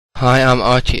Hi, I'm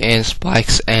RTA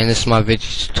Spikes, and this is my video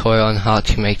tutorial on how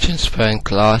to make transparent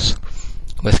glass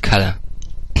with color.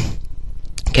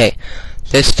 Okay,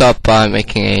 let's start by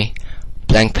making a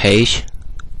blank page,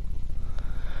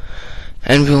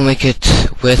 and we'll make it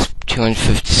width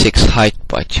 256, height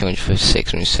by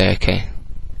 256, and we say OK.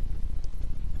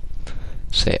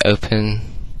 Say open,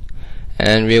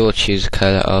 and we will choose the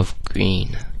color of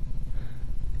green.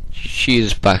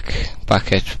 Choose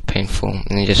bucket paint form,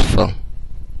 and then just fill.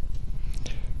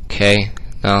 Okay,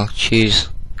 now choose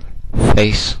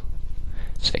face,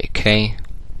 say OK,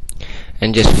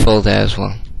 and just fill there as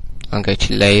well. I'll go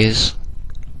to layers,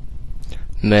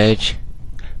 merge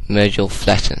or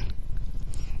flatten.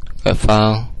 Go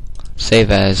file, save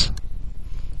as.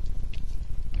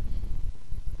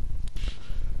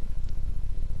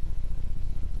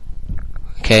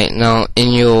 Okay, now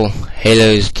in your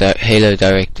Halo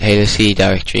C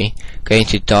directory, go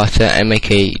into data and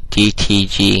make a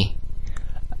DTG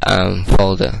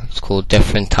folder. It's called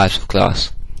different types of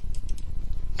glass.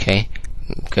 Okay,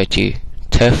 go to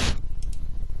TIFF,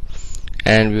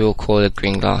 and we will call it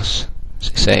green glass.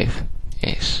 So save.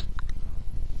 Yes.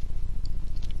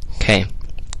 Okay.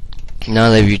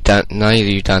 Now that you've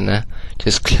done that,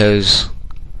 just close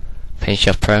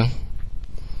Paintshop Pro.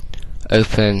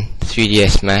 Open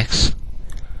 3ds Max.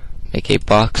 Make a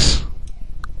box.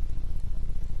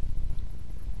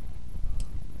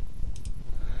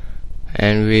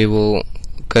 And we will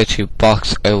go to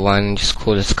box 01 and just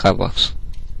call it skybox.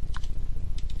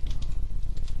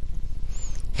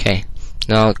 Okay,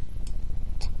 now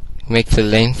make the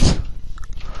length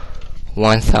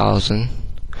 1000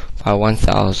 by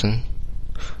 1000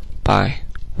 by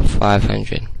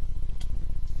 500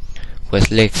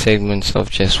 with leg segments of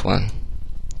just 1.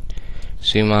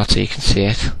 Zoom out so you can see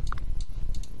it.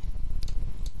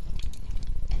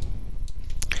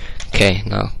 Okay,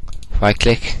 now right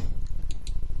click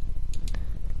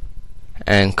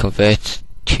and convert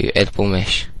to editable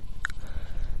mesh.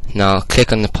 Now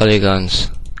click on the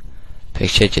polygons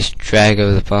picture, just drag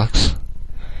over the box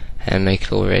and make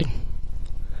it all red.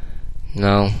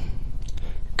 Now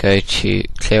go to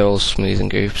clear all smoothing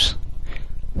groups,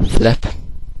 flip,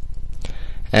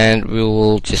 and we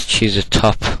will just choose a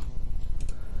top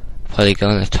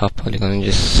polygon, and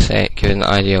just say, give it an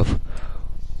ID of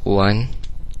 1 and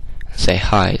say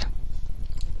hide.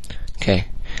 Okay,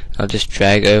 I'll just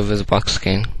drag over the box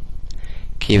again,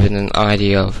 give it an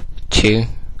ID of 2,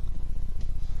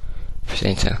 press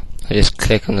enter. I just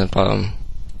click on the bottom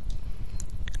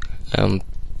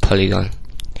polygon,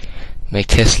 make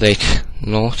tessellate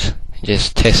 0, and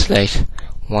just tessellate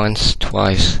once,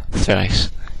 twice,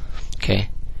 thrice. Okay,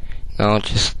 now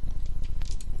just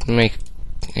make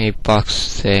a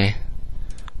box there,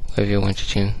 wherever you want it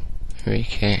to.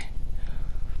 Okay,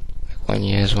 make 1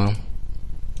 year as well.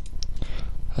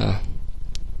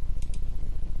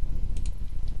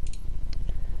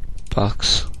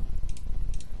 Box,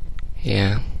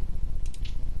 yeah,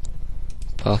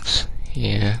 box,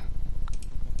 yeah,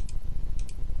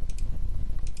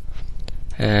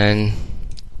 and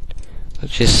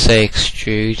let's just say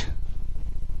extrude,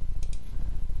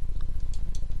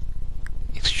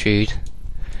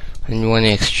 and you want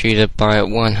to extrude it by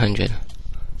 100.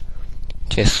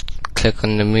 Just click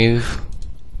on the move,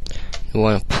 you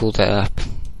want to pull that up.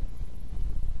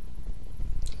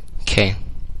 Okay,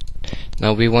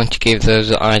 now we want to give those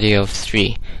an ID of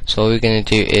 3, so what we're going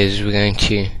to do is we're going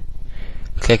to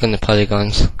click on the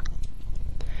polygons,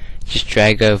 just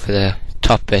drag over the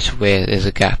top bit where there's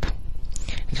a gap,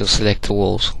 and you'll select the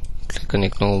walls. Click on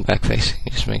ignore backfacing,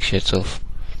 just make sure it's off.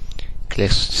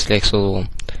 Select all the wall,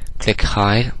 click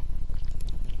hide,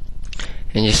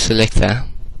 and just select that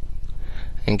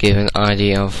and give an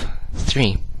ID of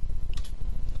 3.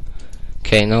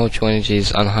 Okay, now what you want to do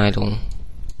is unhide all.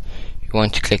 You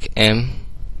want to click M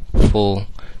for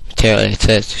material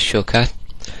editor, it's a shortcut,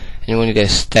 and you want to go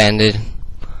standard,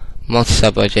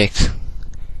 multi-sub object,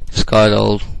 discard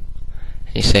old,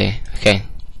 and you say okay,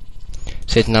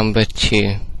 set number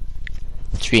to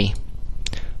 3.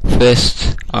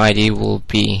 First ID will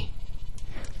be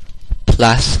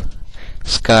plus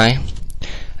sky.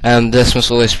 This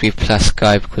must always be plus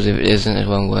sky, because if it isn't, it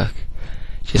won't work.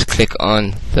 Just click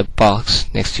on the box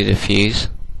next to the fuse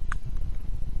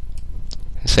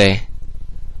and say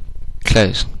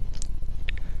close.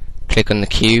 Click on the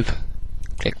cube,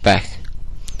 click back,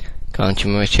 go on to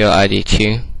material ID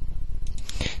 2.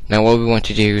 Now what we want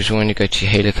to do is we want to go to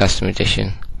Halo Custom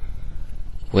Edition,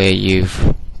 where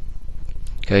you've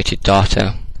go to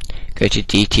data, go to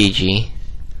DTG,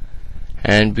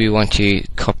 and we want to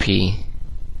copy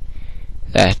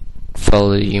that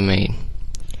folder you made,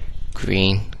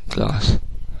 green glass.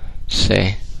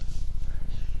 say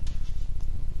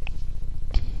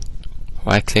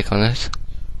right click on it,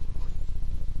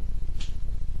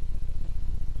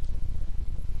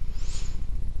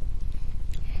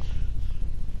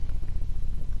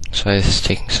 sorry this is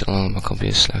taking so long, my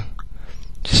computer's slow.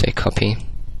 Just say copy,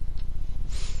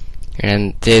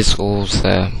 and there's all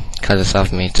the colours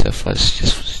I've made so far, it's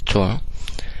just for the tutorial.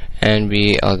 And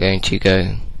we are going to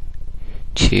go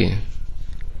to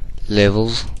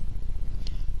levels.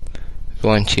 We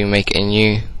want to make a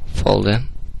new folder,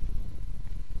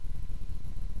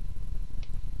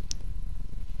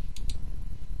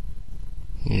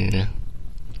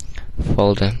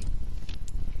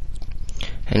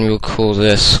 and we'll call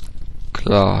this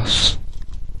glass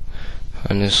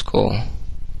underscore.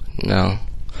 Now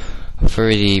I've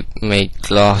already made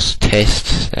glass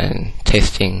tests and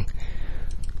testing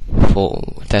for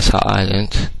Desert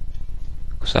Island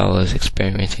because I was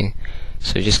experimenting.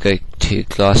 So just go to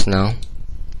glass now,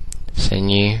 say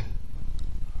new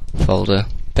folder,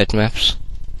 bitmaps,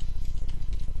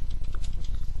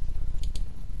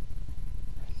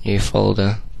 new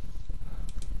folder,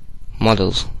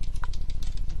 models.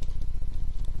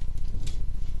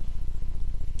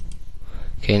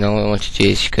 Okay, now what I want to do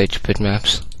is go to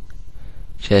bitmaps,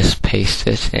 just paste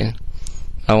it in.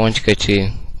 I want to go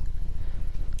to,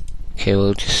 okay,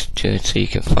 we'll just do it so you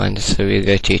can find it. So we'll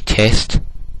go to test,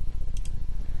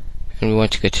 and we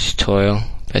want to go to tutorial,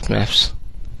 bitmaps,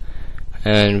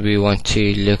 and we want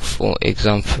to look for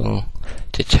example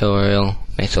tutorial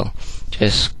metal.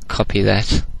 Just copy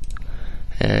that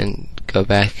and go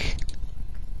back,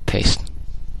 paste.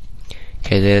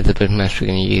 Okay, they're the bitmaps we're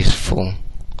going to use for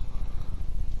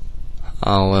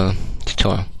our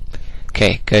tutorial.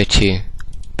 Okay, go to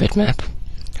bitmap,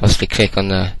 obviously click on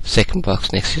the second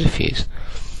box next to the fuse.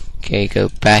 Okay, go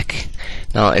back.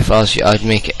 Now if I was you, I'd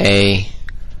make a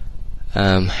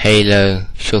Halo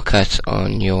shortcut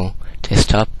on your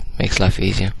desktop, makes life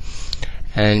easier.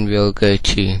 And we'll go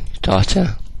to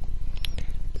data,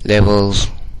 levels,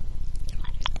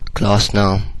 glass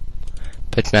now,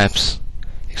 bitmaps,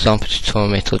 example tutorial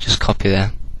metal, just copy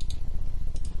that.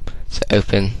 So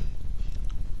open,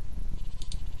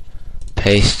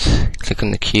 paste, click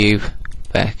on the cube,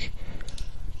 back,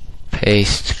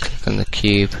 paste, click on the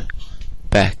cube,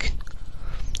 back.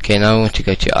 Okay, now I want to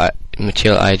go to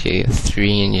material ID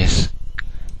 3 and just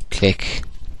click.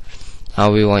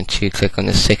 Now we want to click on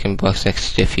the second box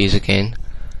next to the fuse again,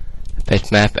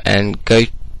 bitmap, and go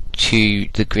to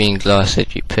the green glass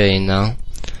that you put in now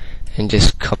and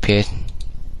just copy it.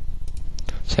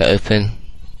 So open,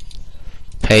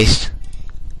 paste,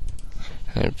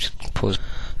 and just pause.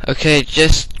 Okay,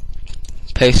 just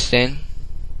paste in,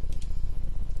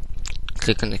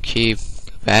 click on the cube,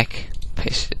 go back,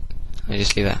 paste it. I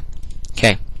just leave that.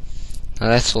 Okay, now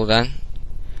that's all done.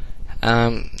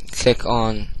 Click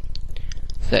on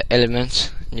the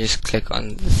element and just click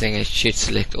on the thing. It should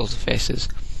select all the faces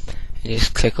and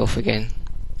just click off again.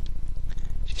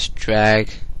 Just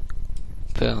drag,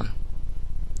 put it on.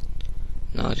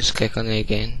 Now just click on it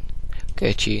again,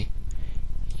 go to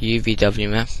UVW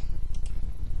map,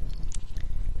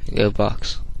 go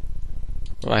box,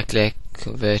 right click,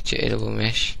 convert to editable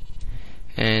mesh,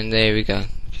 and there we go.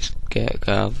 Just go out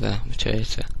of the material.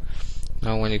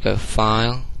 Now I want to go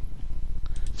file,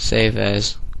 save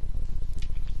as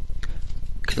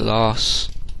glass,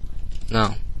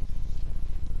 now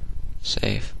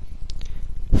save,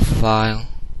 file,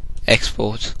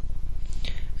 export,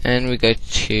 and we go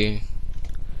to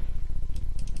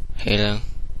Halo,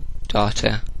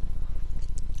 data,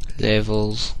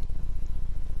 levels,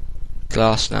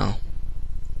 glass now,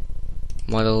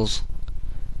 models,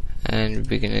 and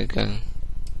we're gonna go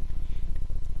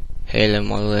Halo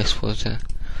model exporter.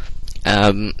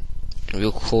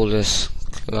 We'll call this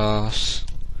glass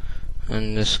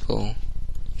underscore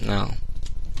now.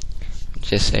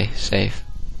 Just say save.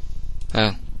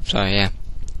 Oh, sorry, yeah.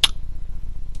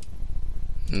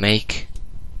 Make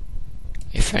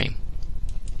a frame.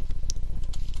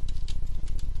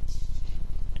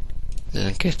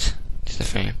 Link it to the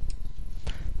frame,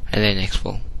 and then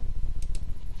export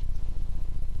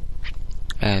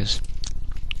as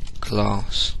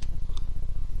glass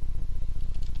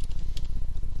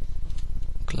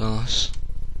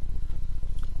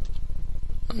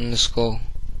underscore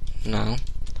now,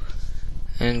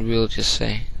 and we'll just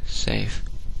say save.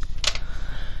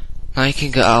 Now you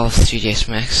can go out of 3ds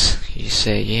Max, you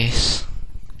say yes.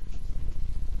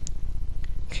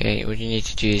 Okay, what you need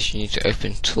to do is you need to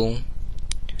open tool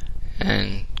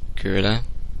and Gorilla,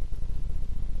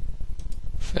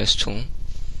 first tool.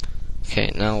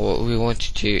 Okay, now what we want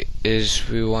to do is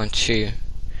we want to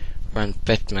run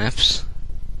bitmaps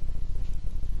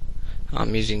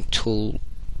I'm using tool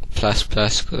plus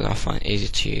because I find it easy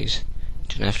to use.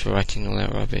 Don't have to write in all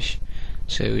that rubbish.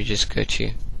 So we just go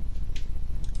to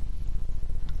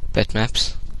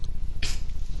bitmaps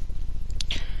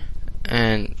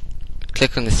and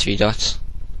click on the three dots.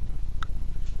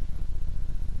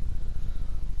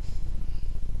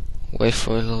 Wait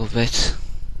for a little bit.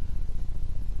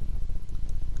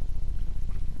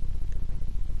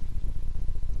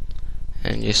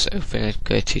 And just open it,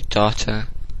 go to data,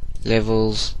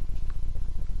 levels,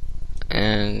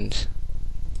 and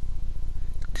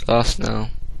glass now,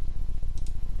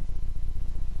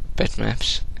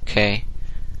 bitmaps, okay,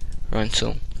 run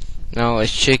tool. Now it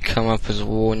should come up as a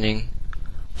warning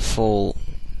for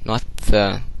not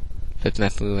the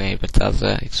bitmap we made but the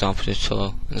other example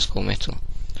tutorial underscore metal.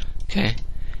 Okay,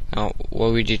 now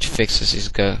what we do to fix this is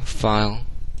go file,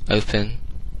 open,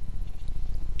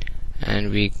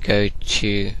 and we go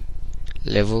to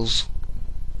levels,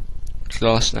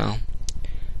 class now,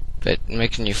 but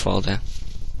make a new folder,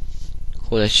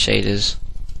 call it shaders,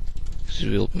 because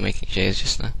we will be making shaders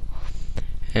just now,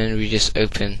 and we just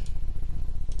open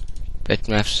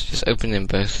bitmaps, just open them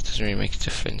both, doesn't really make a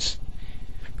difference,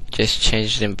 just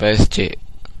change them both to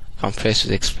compress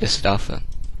with explicit alpha,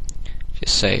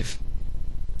 just save.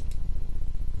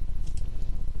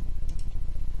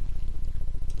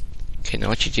 Okay, now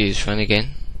what you do is run again.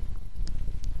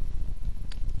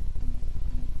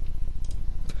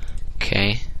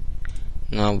 Okay,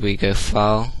 now we go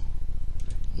file,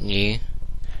 new.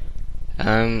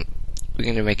 We're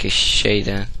going to make a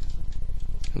shader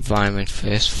environment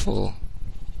first for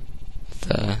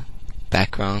the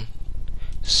background.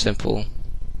 Simple.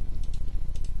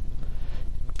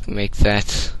 Make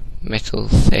that metal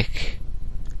thick.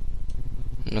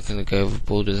 I'm not going to go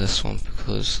overboard with this one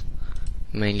because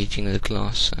mainly doing the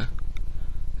glass, so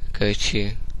go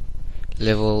to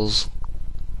levels,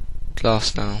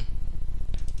 glass now,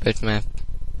 bitmap,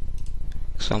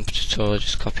 example tutorial,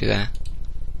 just copy that,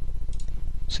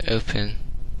 so open,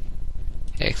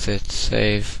 exit,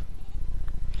 save,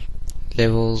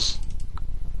 levels,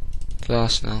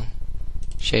 glass now,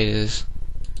 shaders,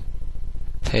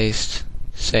 paste,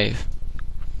 save.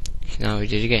 Now we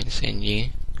do it again, say new,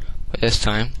 but this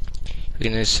time we're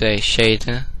going to say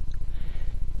shader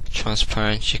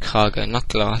transparent Chicago, not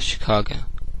glass, Chicago.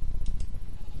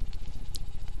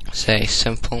 Say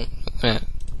simple,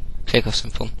 click on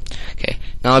simple. Okay,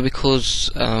 now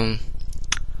because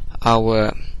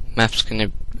our map's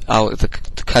gonna,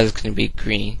 the color's gonna be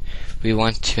green, we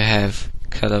want to have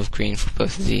color of green for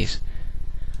both of these.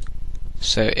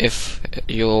 So if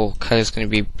your color's gonna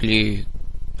be blue,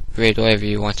 red, whatever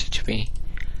you want it to be,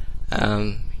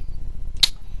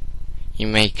 you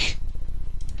make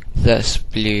this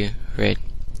blue, red.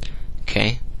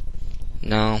 Okay,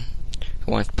 now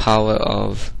we want power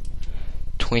of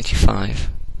 25%,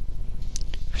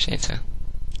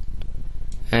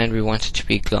 and we want it to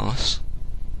be glass,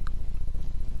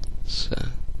 so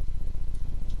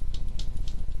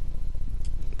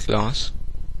glass.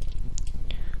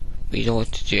 We don't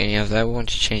want to do any of that, we want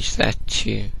to change that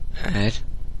to add.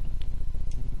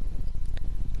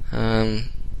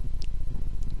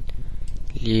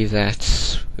 Leave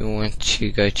that. We want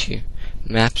to go to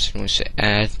maps and we want to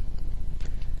add,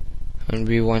 and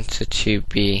we want it to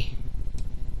be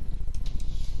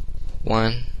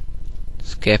 1,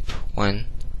 skip 1,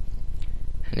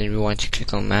 and then we want to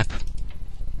click on map,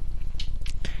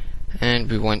 and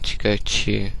we want to go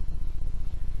to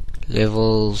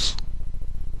levels,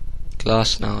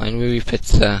 glass now, and we put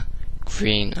the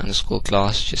green underscore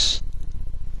glass, just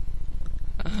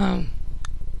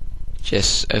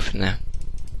open that,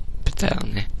 put that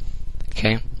on there.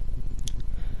 Okay,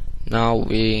 now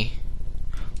we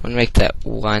want to make that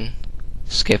 1,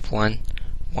 skip 1,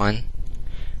 1,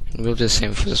 and we'll do the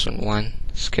same for this one, 1,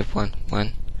 skip 1,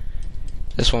 1,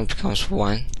 this one becomes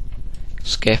 1,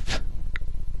 skip,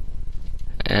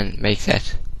 and make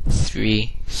that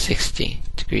 360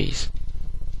 degrees.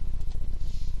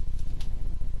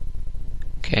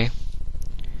 Okay,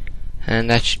 and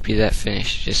that should be that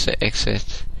finished. Just say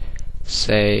exit,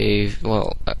 save,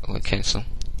 well, cancel.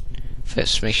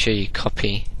 First make sure you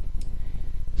copy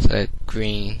the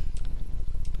green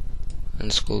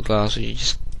underscore glass, or you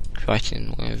just write in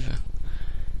whatever,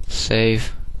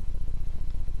 save,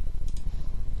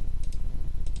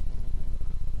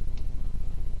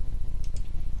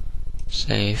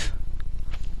 save,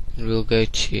 and we'll go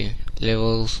to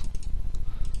levels,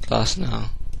 glass now,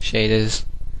 shaders,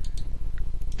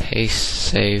 paste,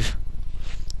 save,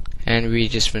 and we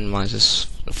just minimize this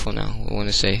for now. We want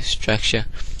to say structure.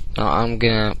 Now I'm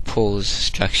gonna pause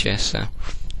structure, so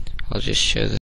I'll just show this.